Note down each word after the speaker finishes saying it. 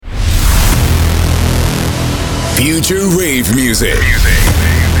Future rave music.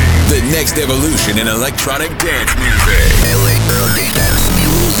 The next evolution in electronic dance music. Electronic dance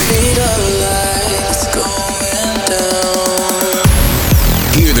music.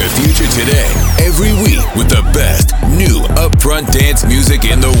 Hear the future today, every week with the best new upfront dance music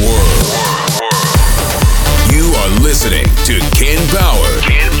in the world. You are listening to Ken Bauer.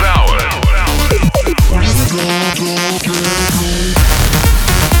 Ken Bauer.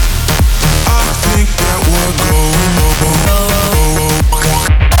 I think that we're going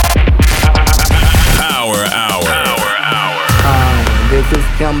Power Hour. Hi, this is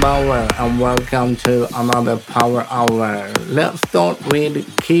Ken Bauer and welcome to another Power Hour. Let's start with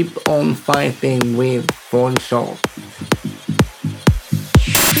Keep On Fighting with Full Shot.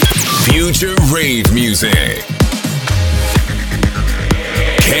 Future rave music.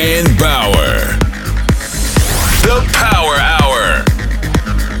 Ken Bauer. The Power Hour.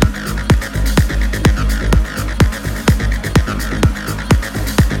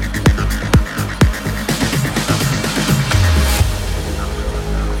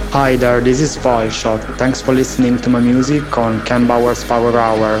 Hi there, this is Shot. Thanks for listening to my music on Ken Bauer's Power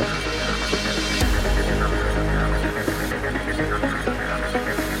Hour.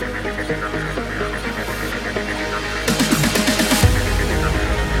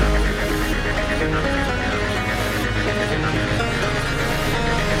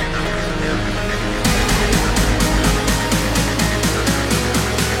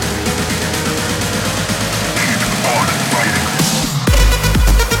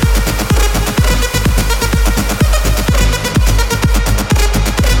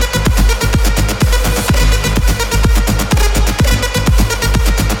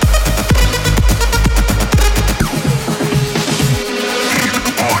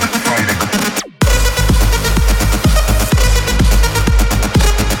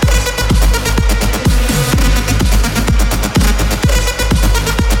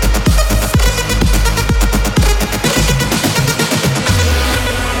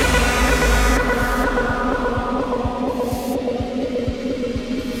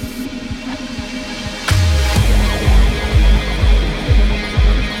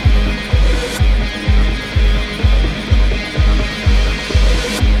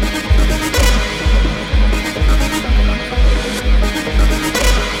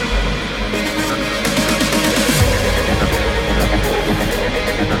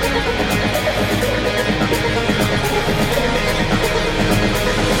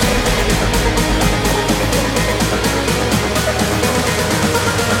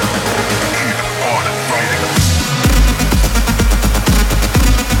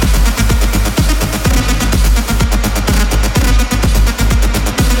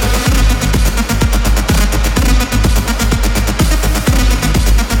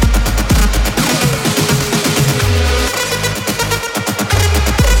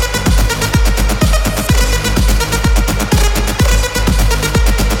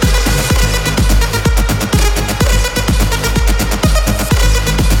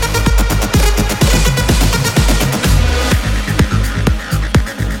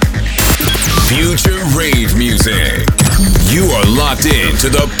 Future rave music. You are locked in to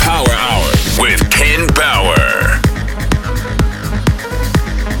the Power Hour with Ken Bauer.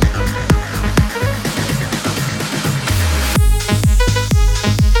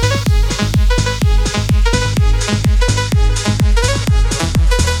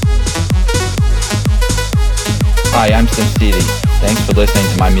 Hi, I'm SimCity. Thanks for listening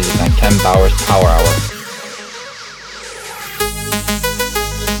to my music on Ken Bauer's Power Hour.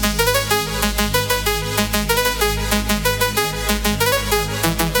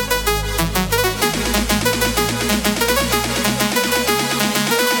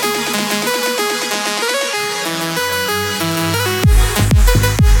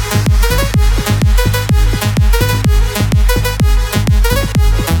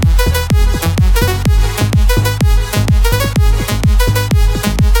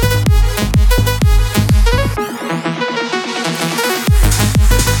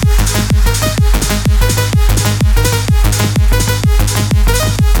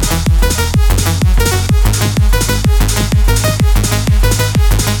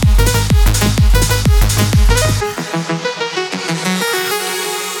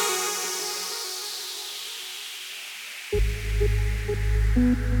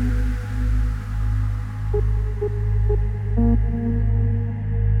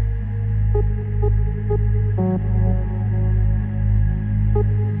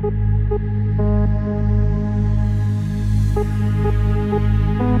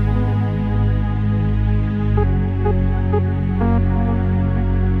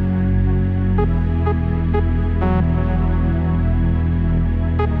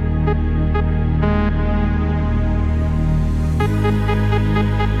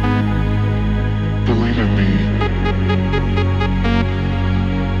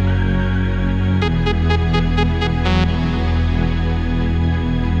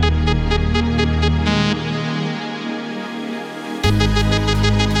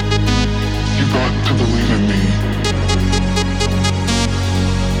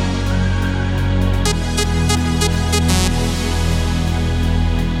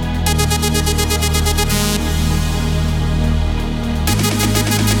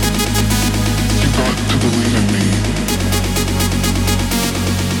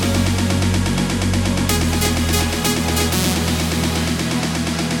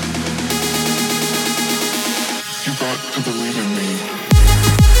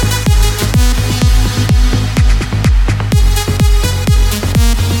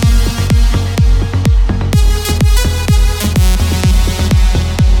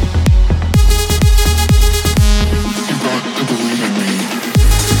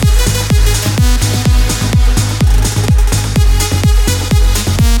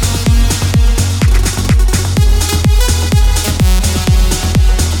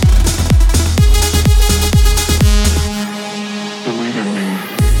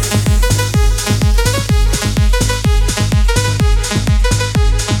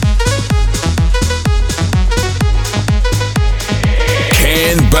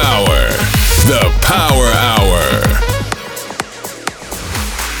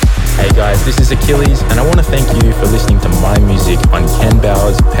 on Ken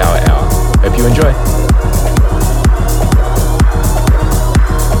Bauer's Power Hour. Hope you enjoy.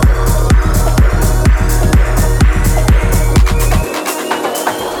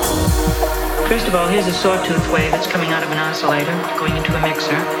 First of all, here's a sawtooth wave that's coming out of an oscillator, going into a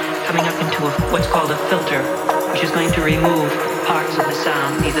mixer, coming up into what's called a filter, which is going to remove parts of the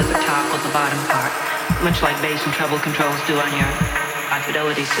sound, either the top or the bottom part, much like bass and treble controls do on your high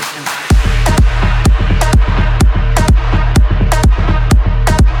fidelity system.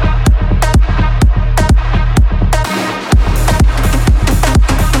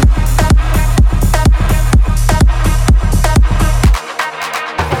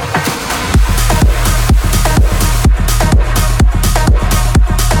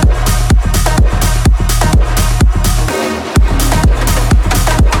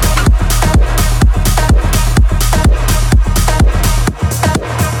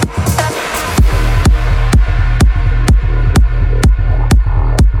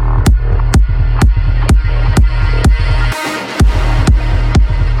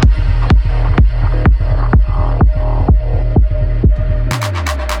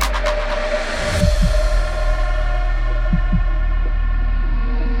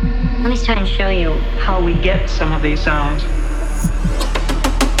 Get some of these sounds.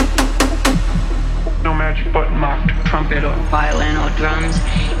 No magic button marked trumpet or violin or drums.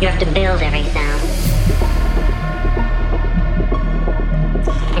 You have to build every sound.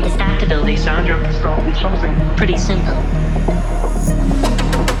 And to start to build these sounds, you have to start with something pretty simple.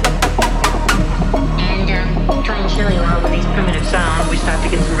 And try and show you how with these primitive sounds we start to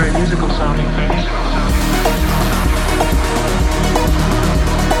get some very musical sounding things.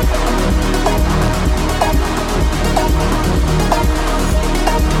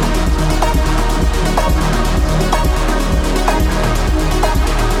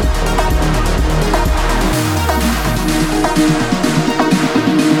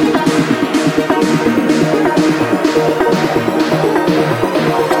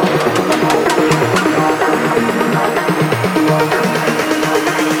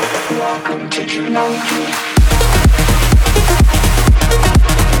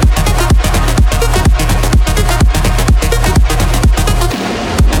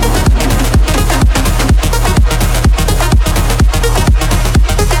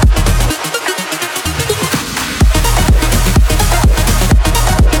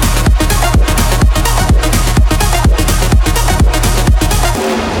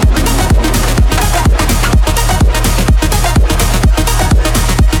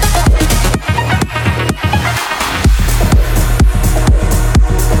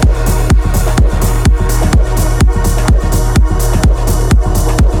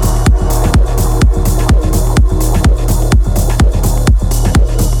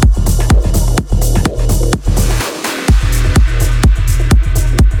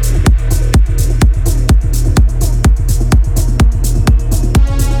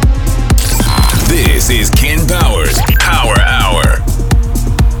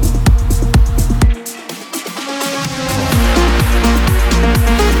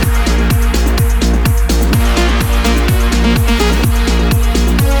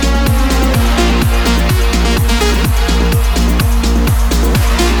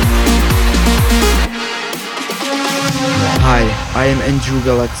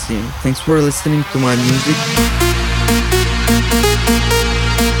 Galaxy. Thanks for listening to my music.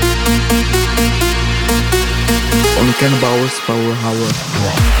 On Ken Bauer's Power Hour.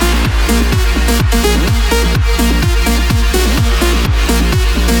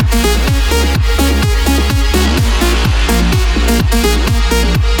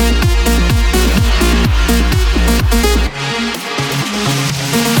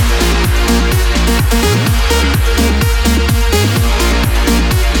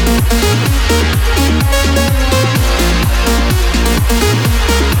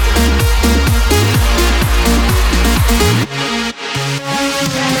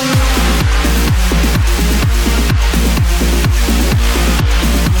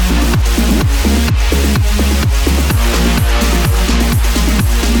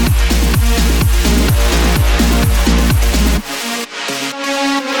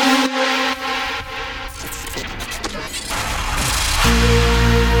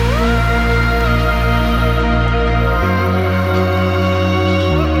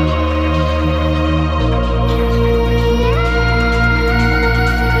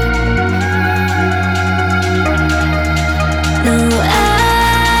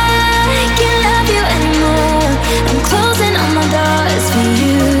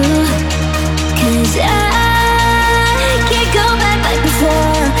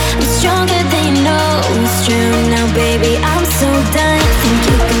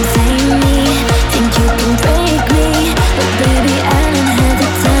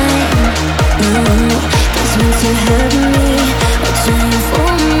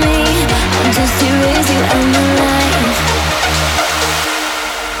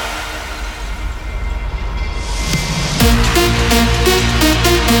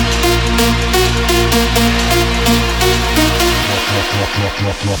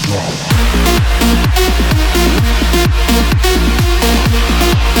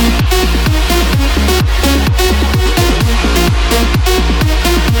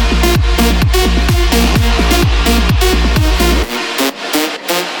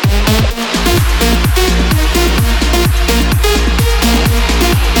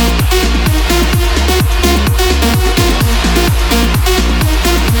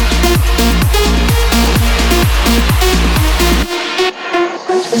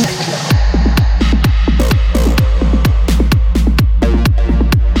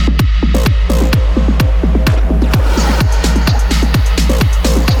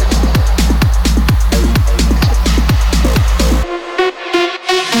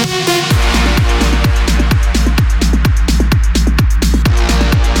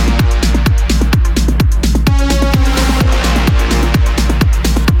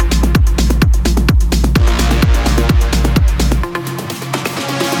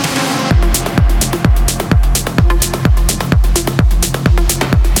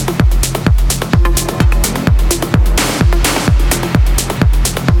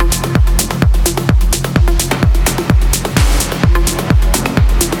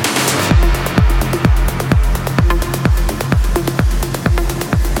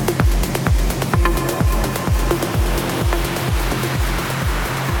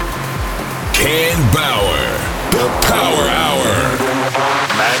 Ken Bauer, the Power Hour.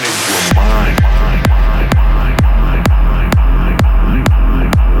 Manage your mind.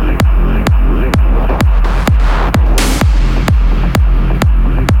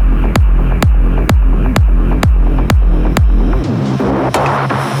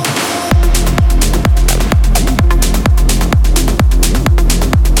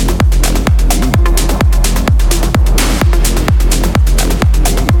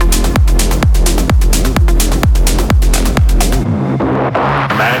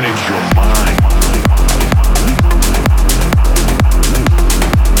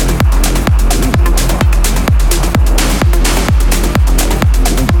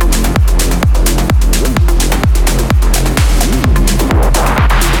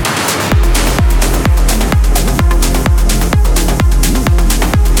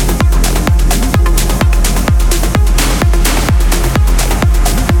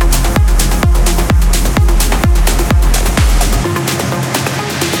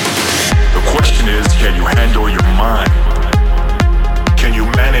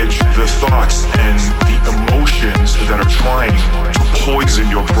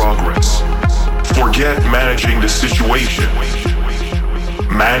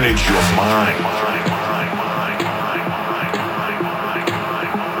 Manage your mind.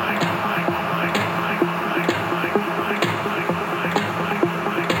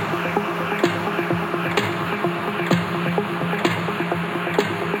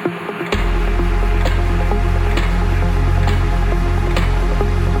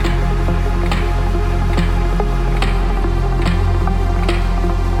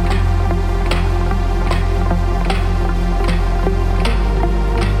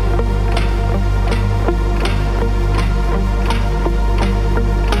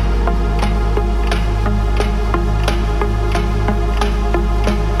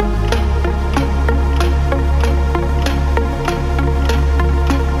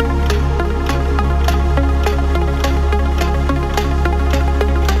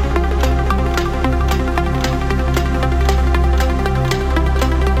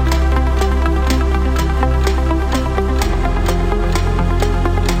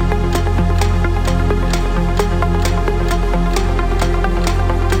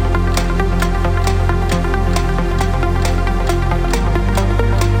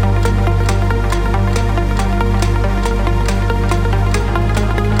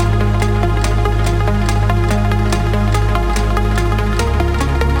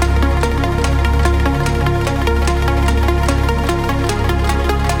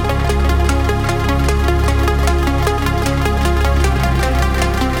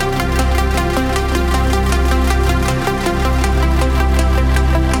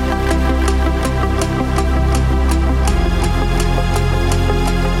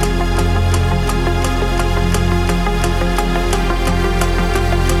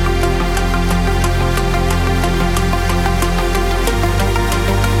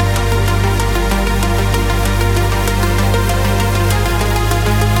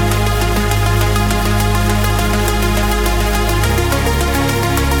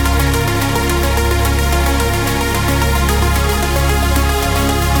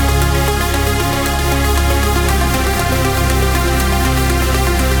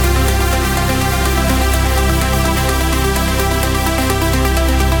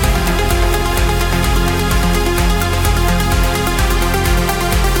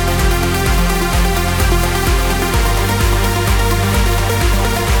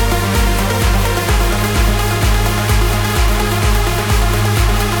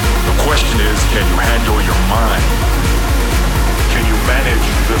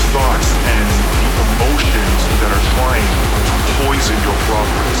 ease in your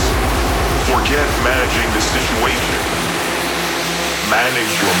progress. Forget managing the situation.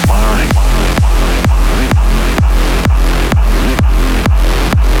 Manage your mind.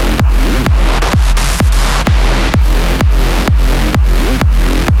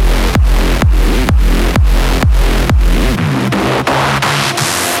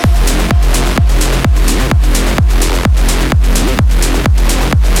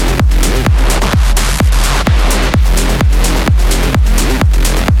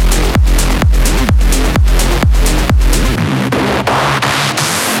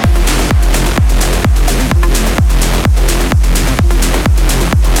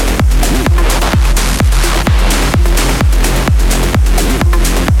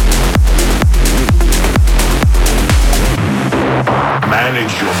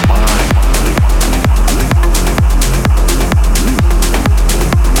 Manage your mind.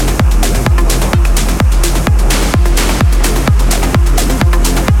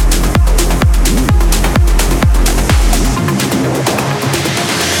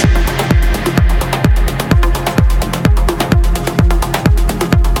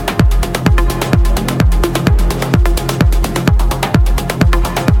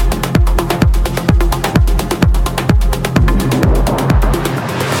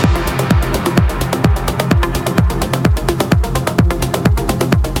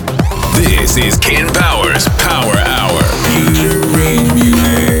 This is Ken Bauer's Power Hour. Future rave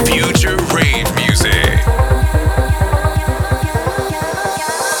music. Future rave music.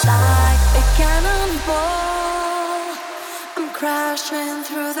 Like a cannonball, I'm crashing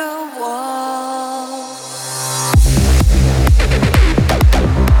through the wall.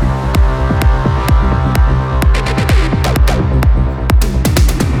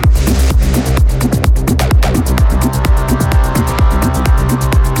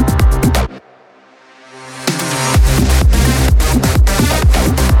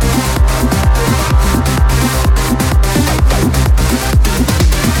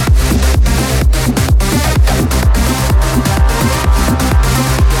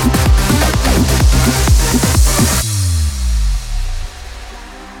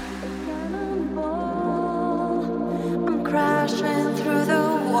 Crashing through the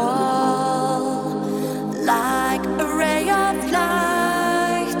wall like a ray of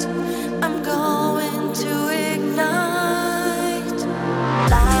light. I'm going to ignite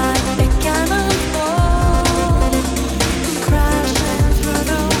like a cannonball. I'm crashing through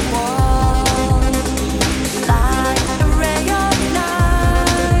the wall like a ray of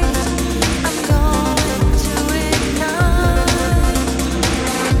light. I'm going to ignite.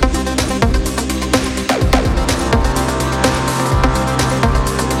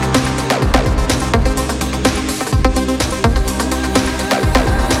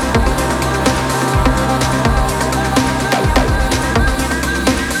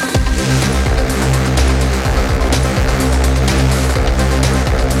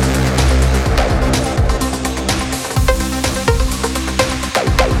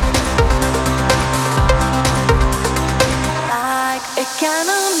 Like a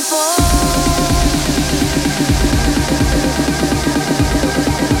cannonball.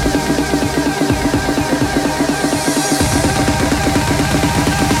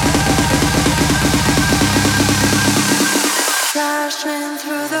 Crashing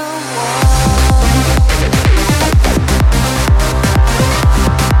through the wall.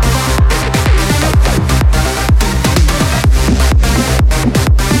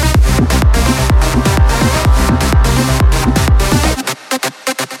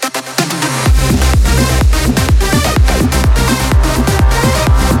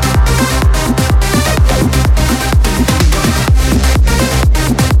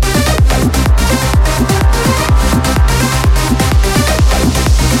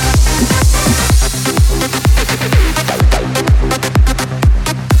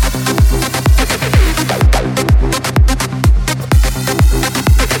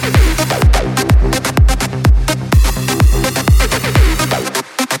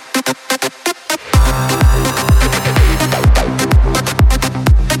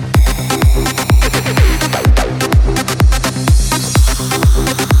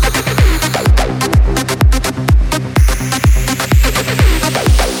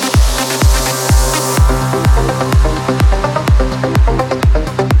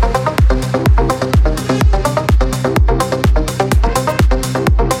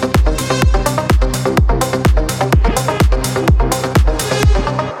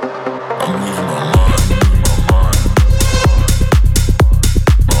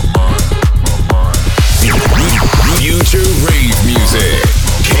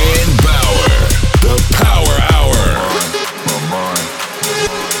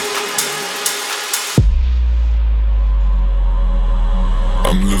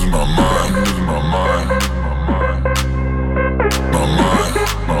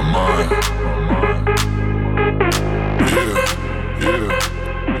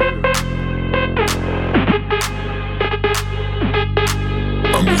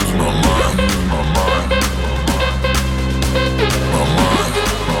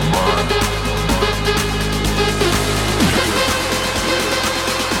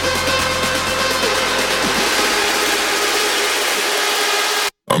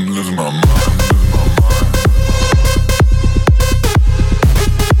 I'm losing my mind.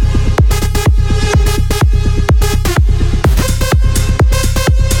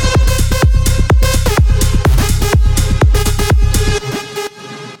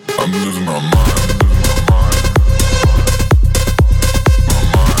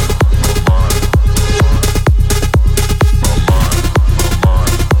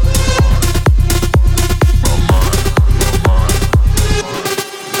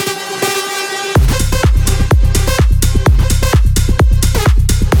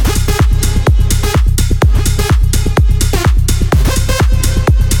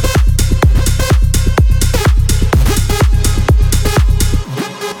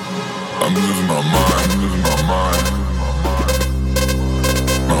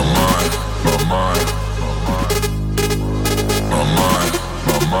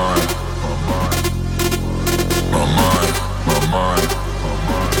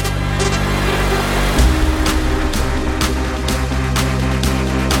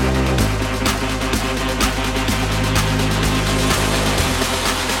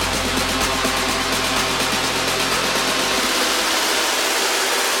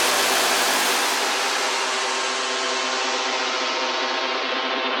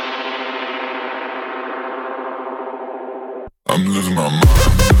 I'm losing my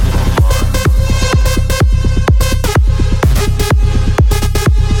mind.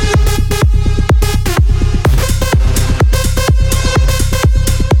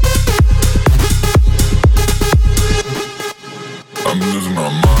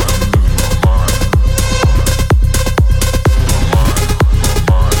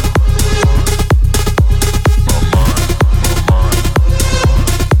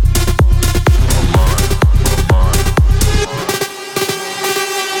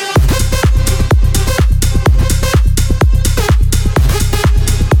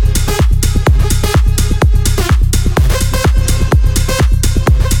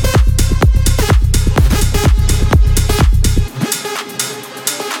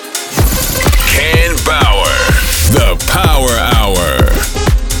 Bauer, the Power Hour.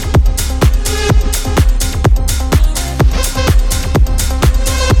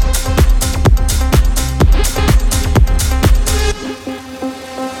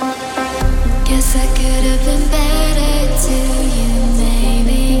 Guess I could have been better to you,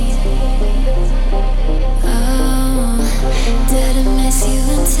 maybe. Oh, didn't miss you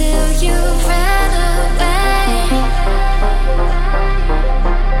until you ran away.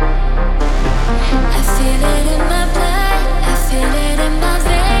 I feel it in my blood, I feel it in my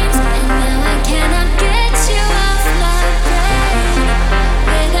veins, and now I cannot get you off my brain.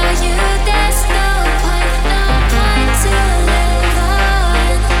 Without you, there's no point to live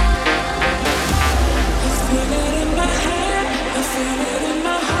on. I feel it in my head, I feel it in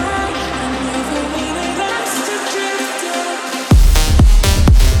my heart. I never wanted us to drift away.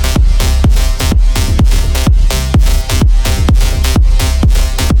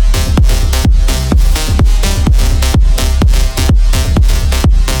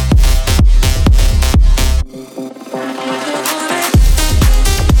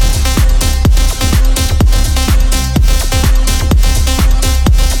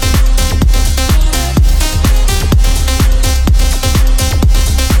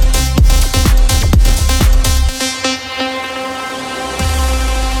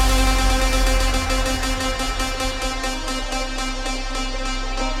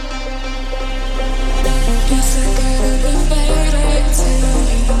 Guess I could have been better to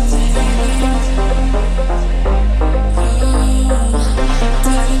you, maybe. Oh,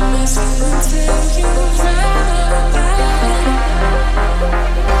 didn't miss you until you ran away. I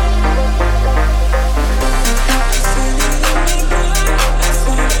feel it in my blood, I feel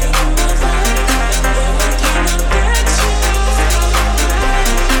it in my veins, and I cannot get you off my brain.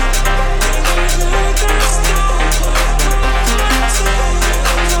 Without you, there's no point to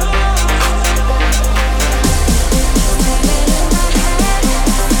live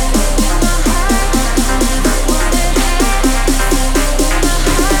on.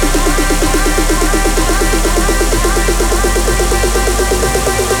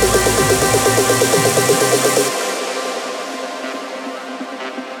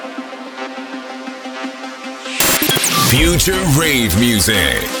 Future rave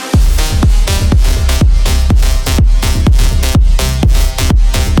music.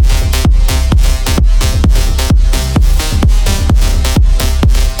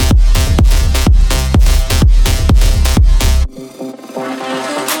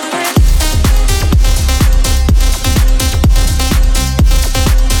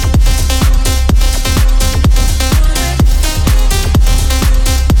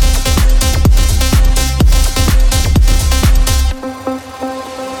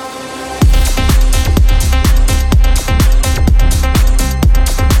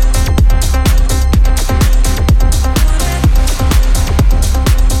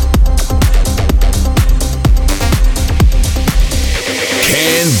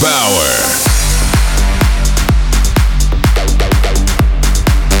 Bauer.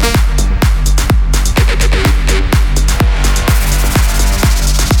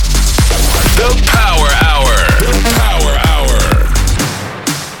 The Power Hour. The Power Hour.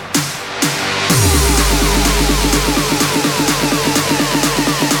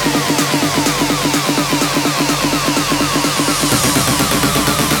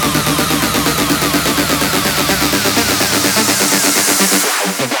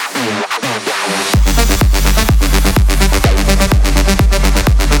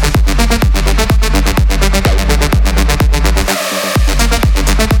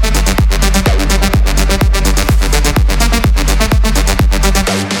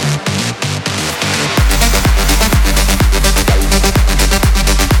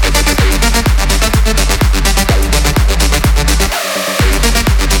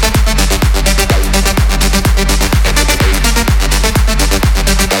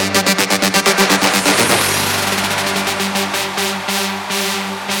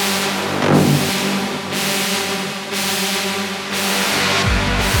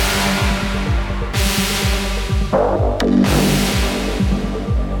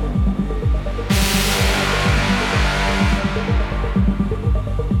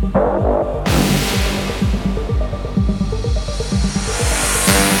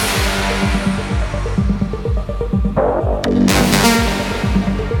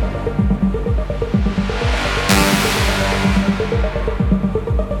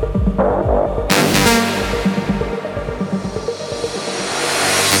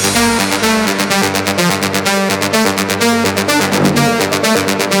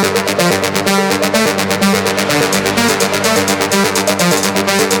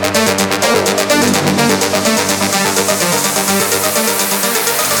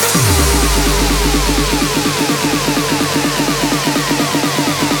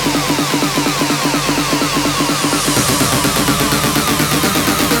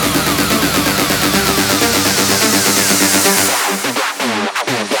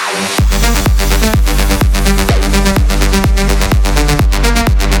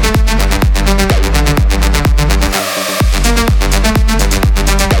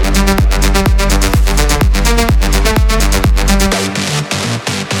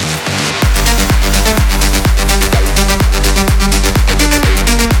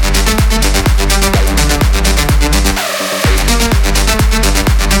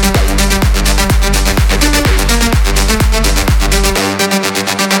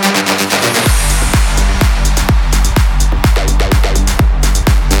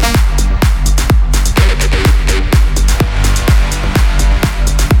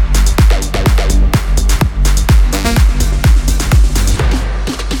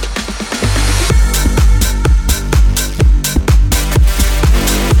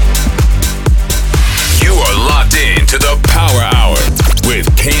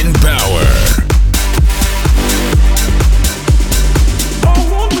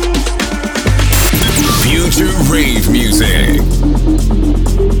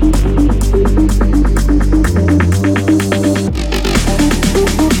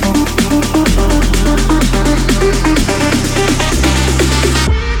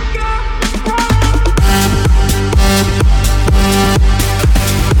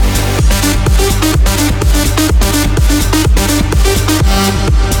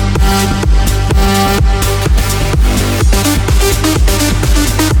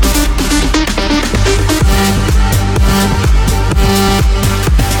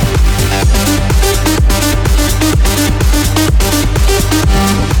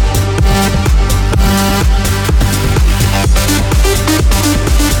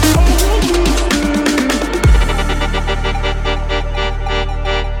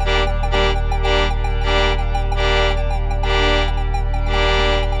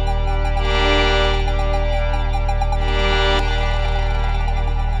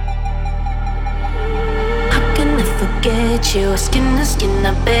 You skin to skin,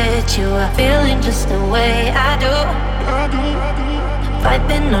 I bet you are feeling just the way I do.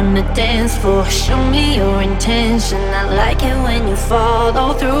 Vibing on the dance floor, show me your intention. I like it when you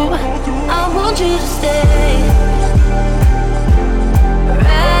follow through. I want you to stay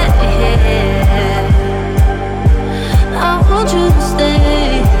right here. I want you to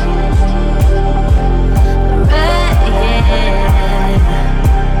stay right here.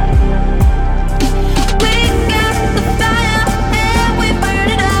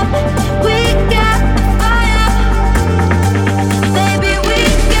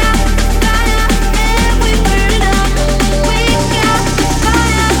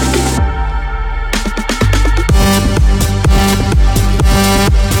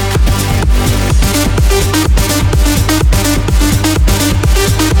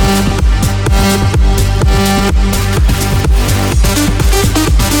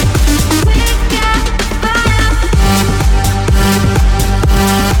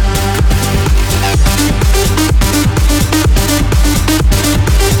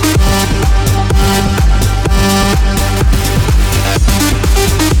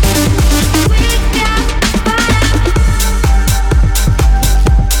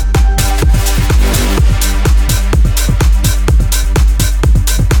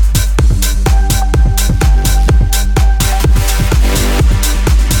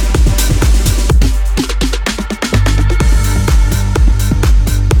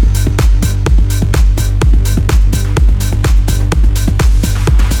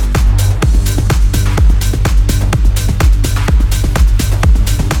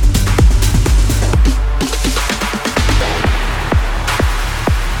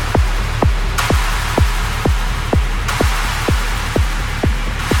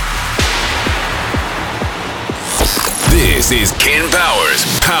 This is Ken Bauer's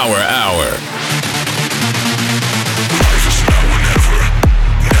Power Hour. Life is now or never.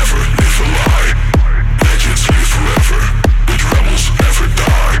 Never live a lie. Legends live forever, but rebels never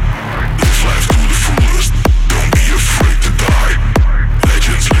die. Live life to the fullest. Don't be afraid to die.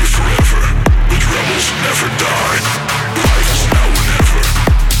 Legends live forever, but rebels never die. Life is now or never.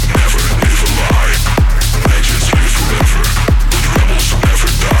 Never live a lie. Legends live forever, but rebels never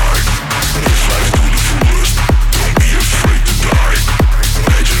die. Live life to the fullest. Don't be afraid to die.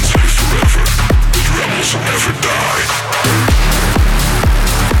 Legends live forever,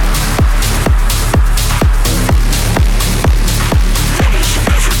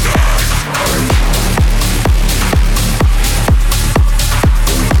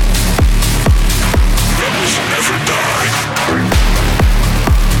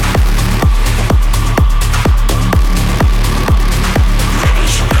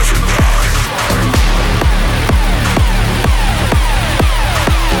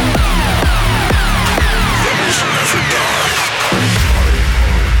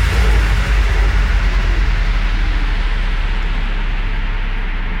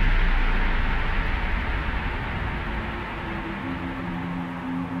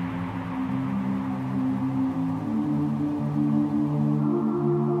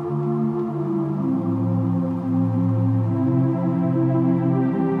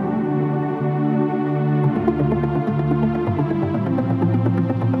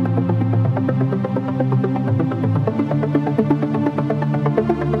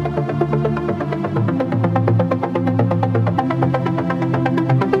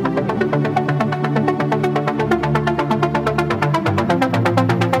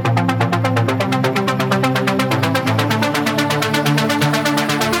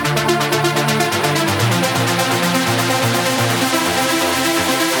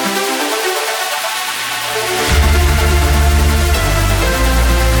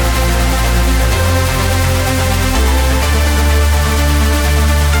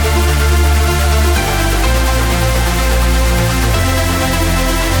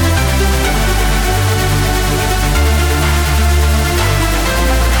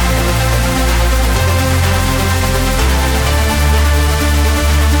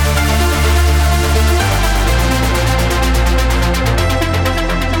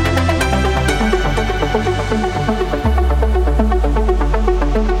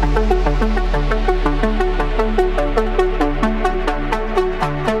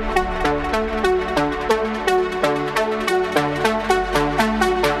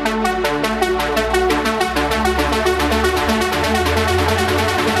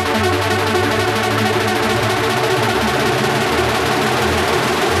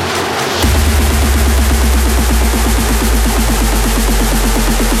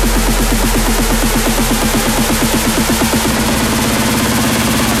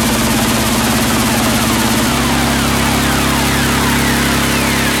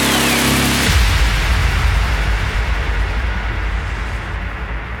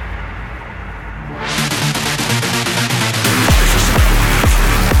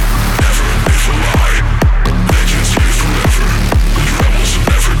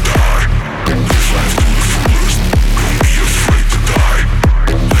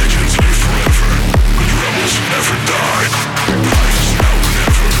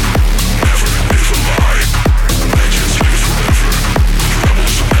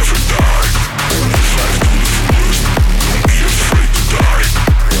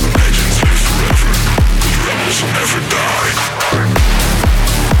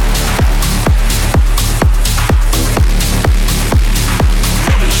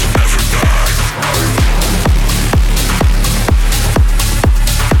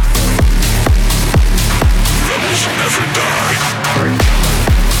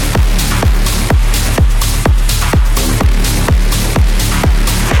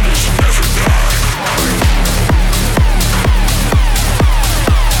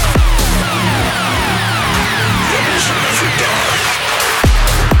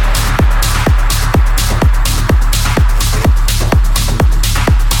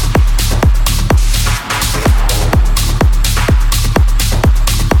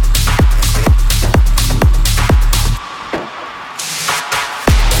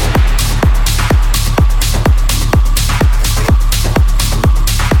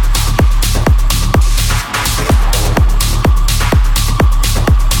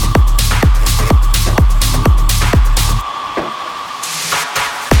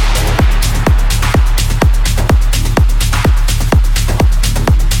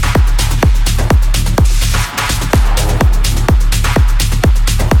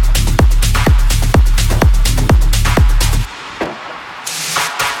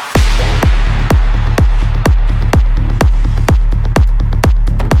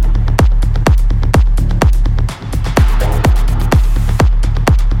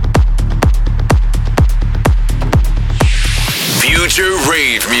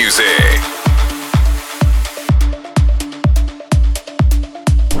 music.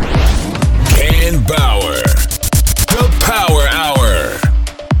 Ken Bauer, the Power Hour.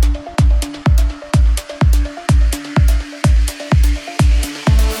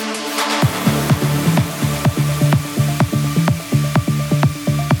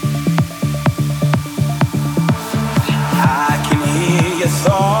 I can hear your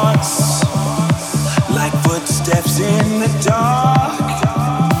thoughts like footsteps in the dark.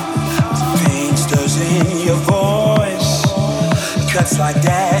 The pain stirs in your voice, cuts like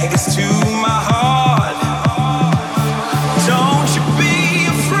daggers to my heart. Don't you be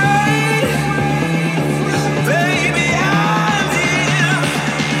afraid, baby, I'm here.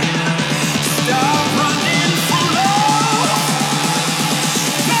 Stop running from love,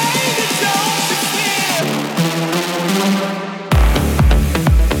 baby, don't you fear.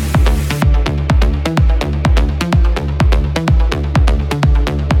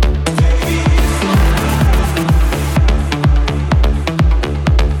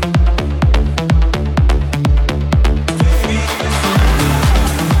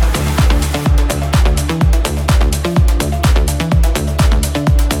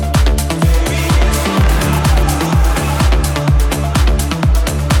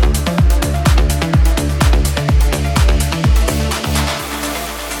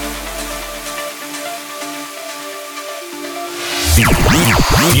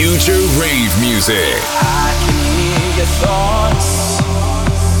 Future rave music. I can hear your thoughts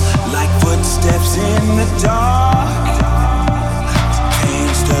like footsteps in the dark. Pain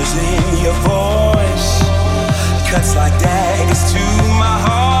stirs in your voice, cuts like daggers to my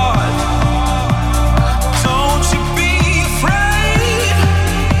heart. Don't you be afraid,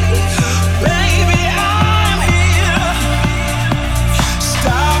 baby, I'm here.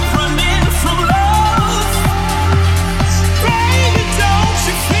 Stop running from love, baby, don't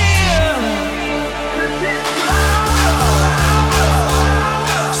you fear.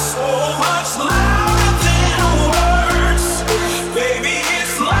 So much louder than words, baby,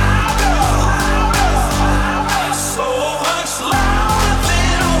 it's louder. So much louder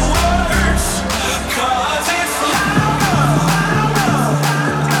than words, 'cause it's louder.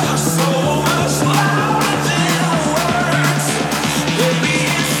 So much louder than words, baby,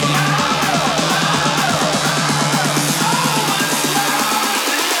 it's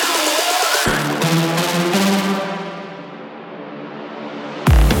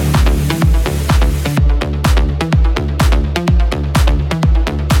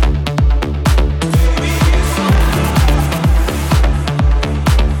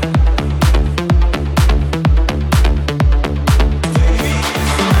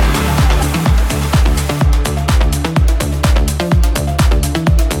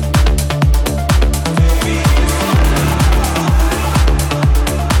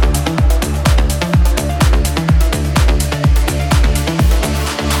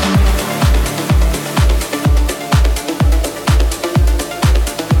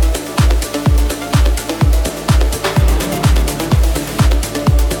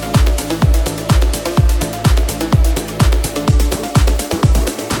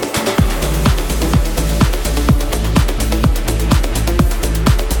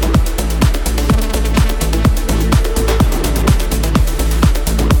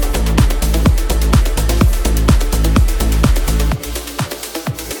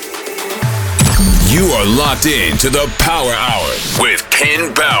You are locked in to the Power Hour with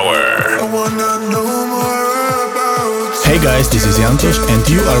Ken Bauer. Hey guys, this is Jantos and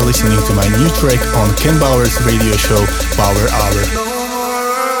you are listening to my new track on Ken Bauer's radio show, Power Hour.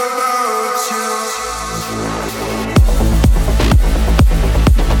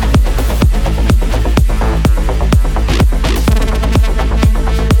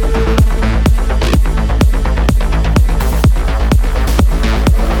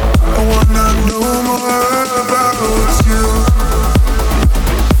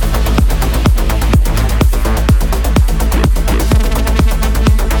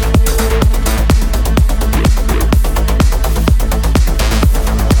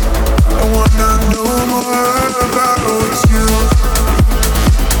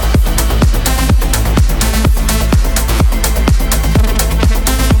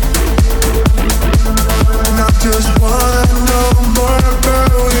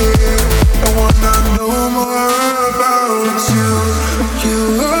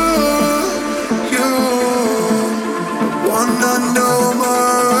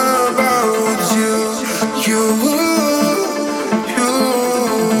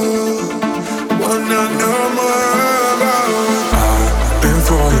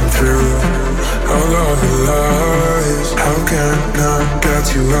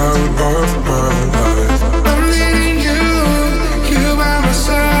 you out of my life. I'm needing you, you by my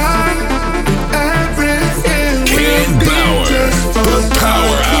side. Everything Ken will be Bauer, just fine. the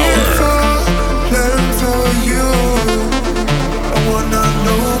Power Hour. Falling for you. I wanna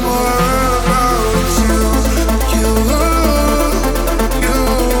know more about you. You.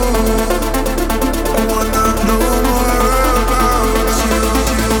 I wanna know more about you.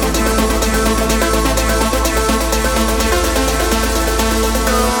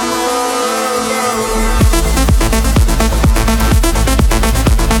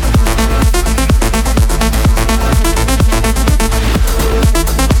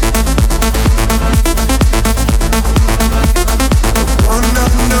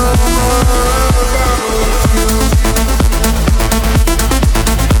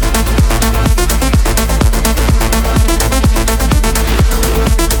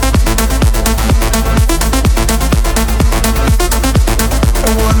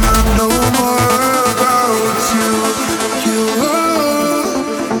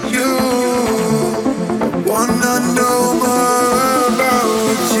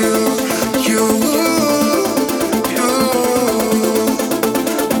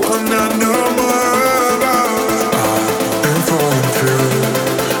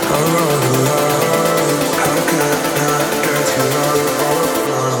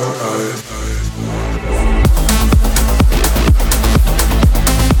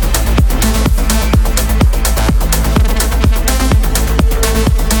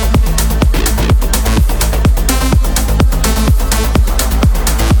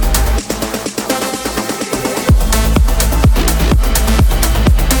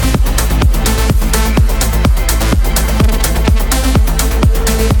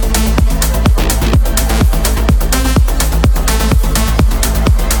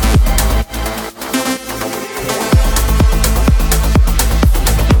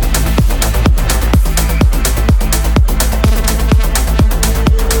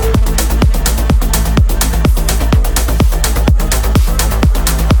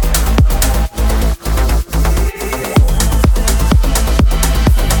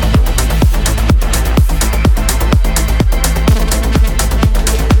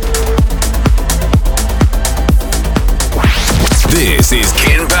 This is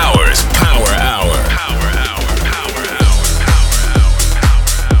Ken Bauer's Power Hour.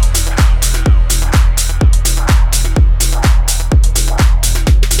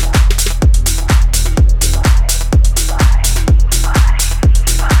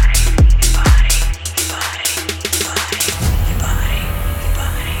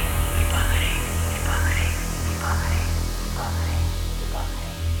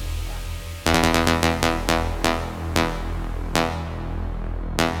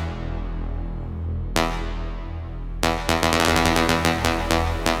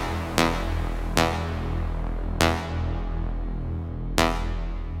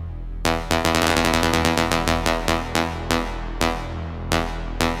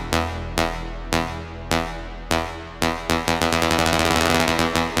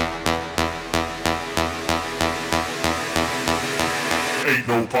 Ain't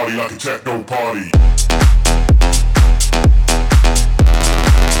no party like a techno party.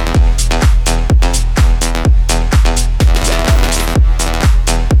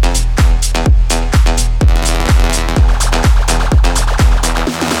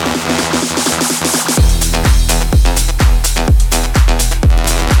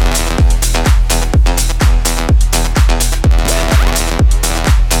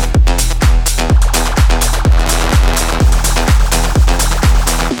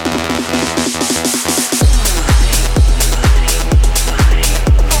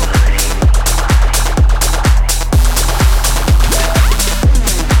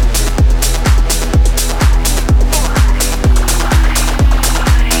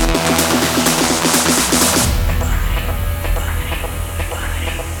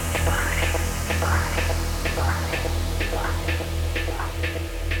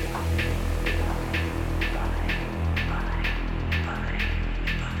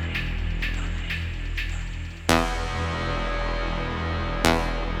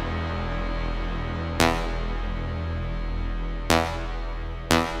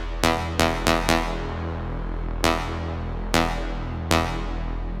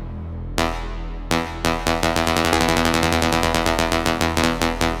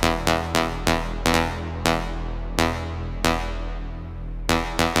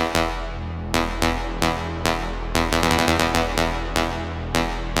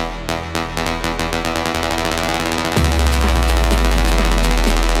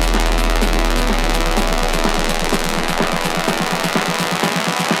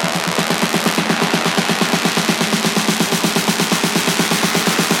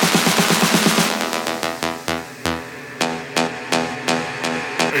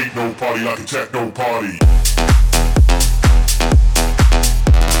 techno party like a techno party.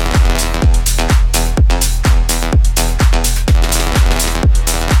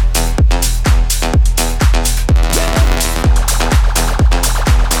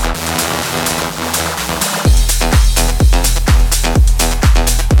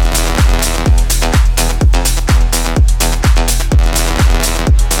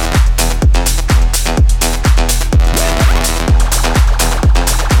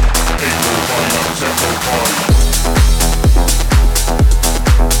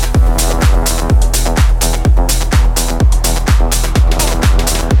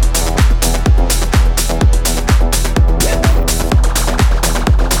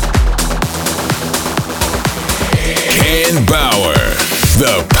 Bauer,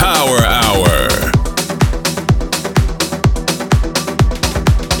 the Power Hour.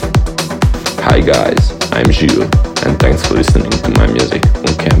 Hi guys, I'm Gio, and thanks for listening to my music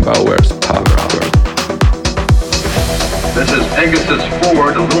on Ken Bauer's Power Hour. This is Pegasus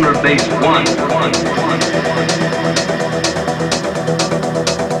 4 to Lunar Base 1.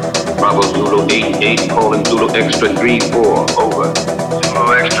 Bravo Zulu 88 calling Zulu Extra 34, over.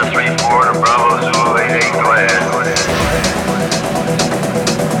 Zulu Extra 34 to Bravo Zulu 88, go ahead.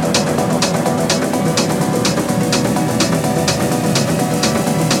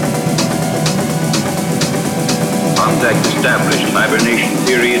 Contact established. Hibernation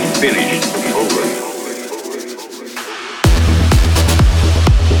period finished. Over.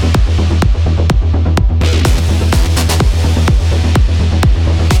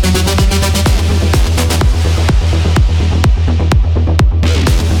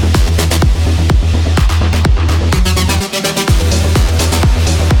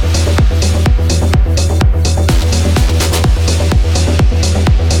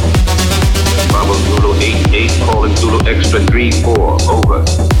 Extra 34, over.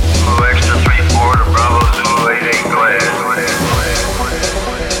 Zulu Extra 34 to Bravo Zulu 88, go ahead.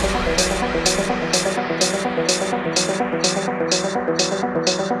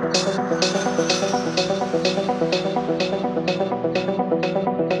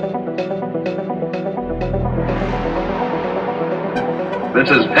 This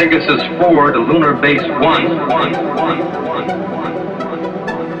is Pegasus 4 to Lunar Base 1.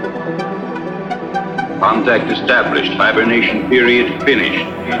 Contact established. Hibernation period finished.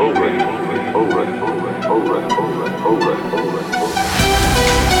 Over.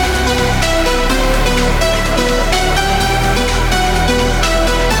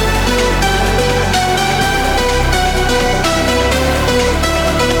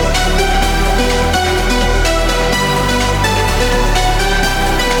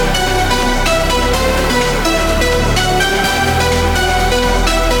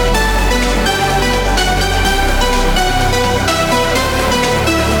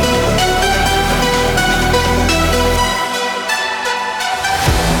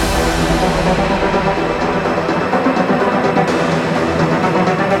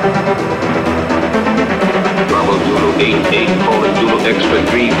 Bravo Zulu 88 calling Zulu Extra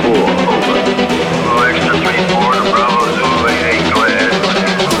 34, over. Zulu Extra 34 to Bravo Zulu 88, go ahead.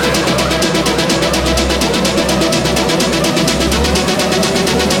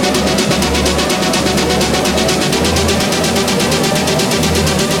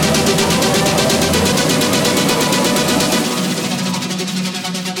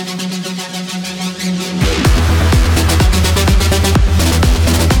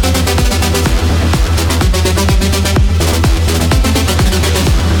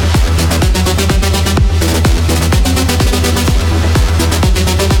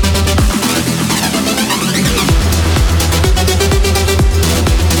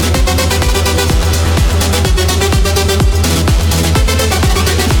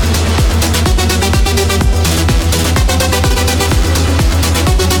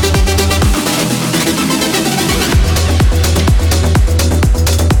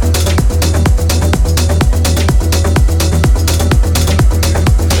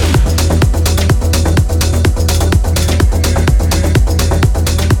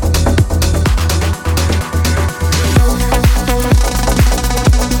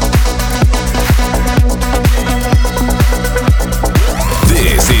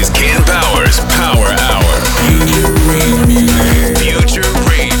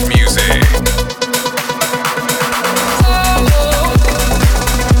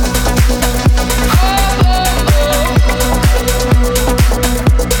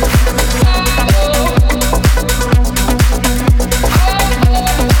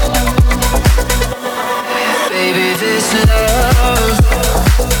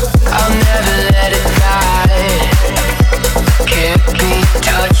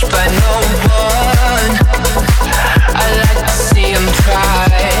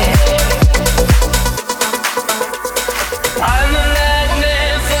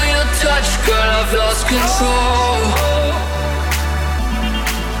 control.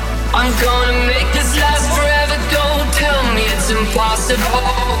 I'm gonna make this last forever. Don't tell me it's impossible.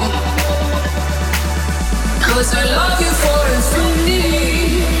 'Cause I love you for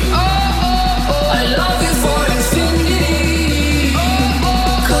infinity. I love you for infinity.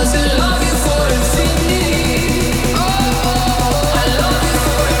 'Cause I love you for infinity. I love you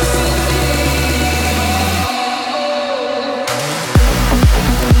for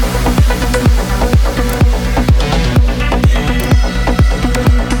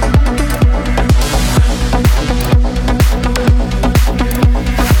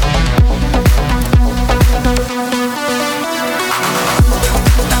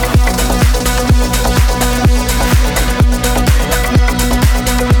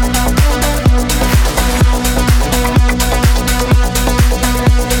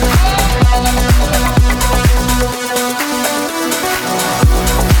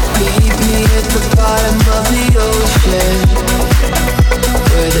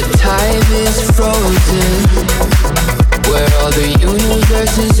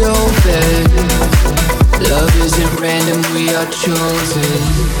chosen,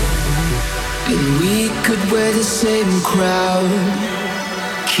 and we could wear the same crown.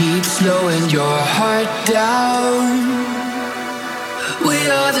 Keep slowing your heart down. We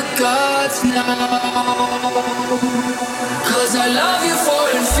are the gods now. 'Cause I love you for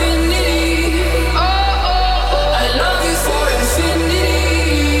infinity. I love you for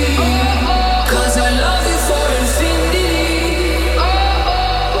infinity. 'Cause I love you for infinity.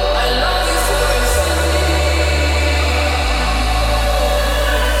 I love you for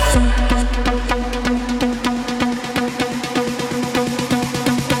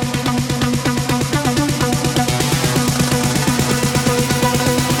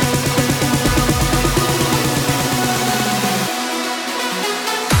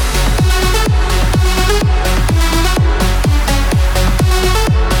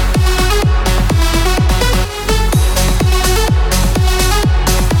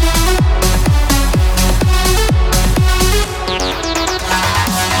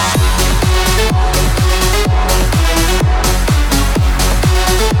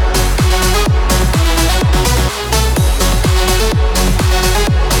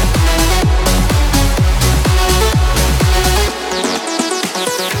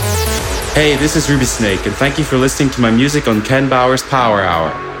Hey, this is Ruby Snake, and thank you for listening to my music on Ken Bauer's Power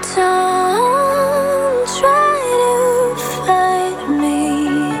Hour. Don't try to fight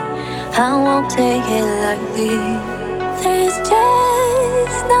me. I won't take it lightly. There's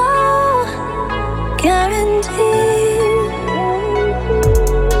just no guarantee.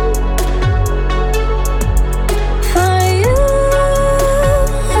 For you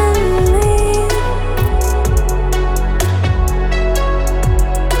and me.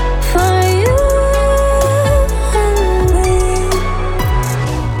 For you and me.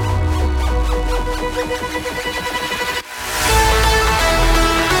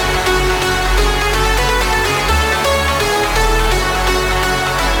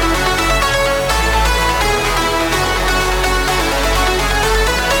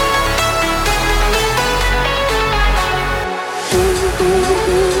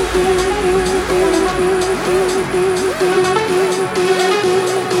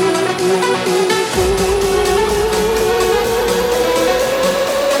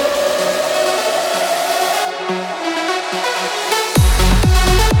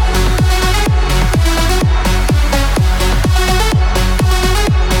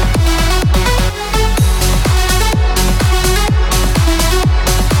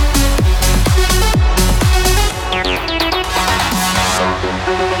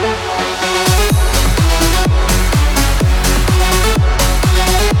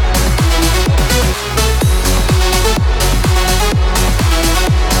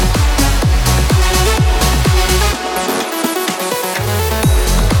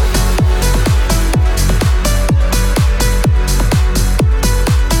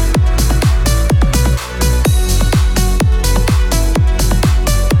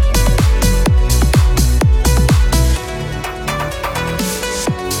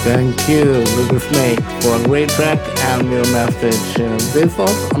 Thank you, Little Snake, for a great track and your message. This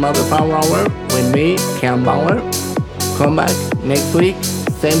was another Power Hour with me, Ken Bauer. Come back next week,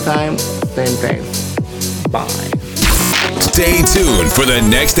 same time, same place. Bye. Stay tuned for the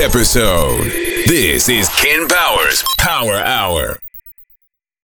next episode. This is Ken Bauer's Power Hour.